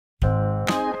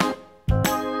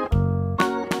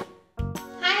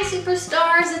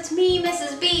superstars, it's me,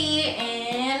 Mrs. B,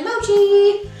 and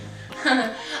Mochi.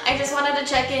 I just wanted to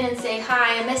check in and say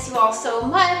hi. I miss you all so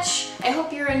much. I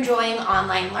hope you're enjoying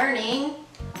online learning.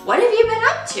 What have you been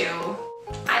up to?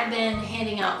 I've been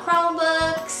handing out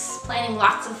Chromebooks, planning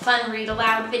lots of fun read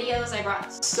aloud videos. I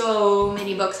brought so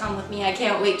many books home with me. I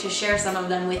can't wait to share some of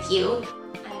them with you.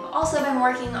 I've also been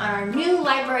working on our new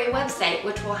library website,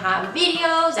 which will have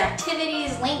videos,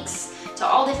 activities, links to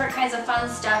all different kinds of fun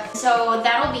stuff. So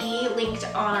that'll be linked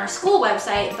on our school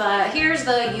website, but here's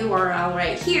the URL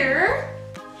right here.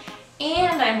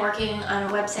 And I'm working on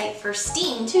a website for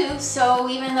STEAM too, so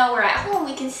even though we're at home,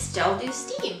 we can still do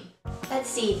STEAM. Let's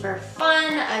see, for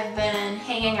fun, I've been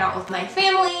hanging out with my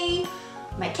family,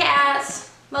 my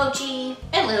cats, Mochi,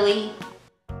 and Lily,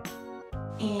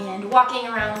 and walking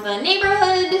around the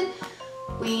neighborhood.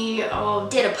 We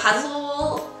did a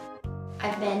puzzle.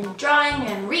 I've been drawing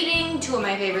and reading, two of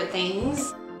my favorite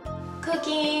things.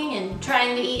 Cooking and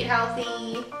trying to eat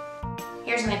healthy.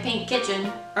 Here's my pink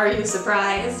kitchen. Are you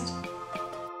surprised?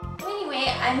 Anyway,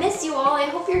 I miss you all. I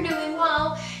hope you're doing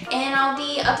well. And I'll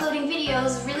be uploading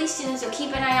videos really soon, so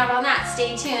keep an eye out on that.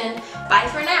 Stay tuned. Bye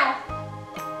for now.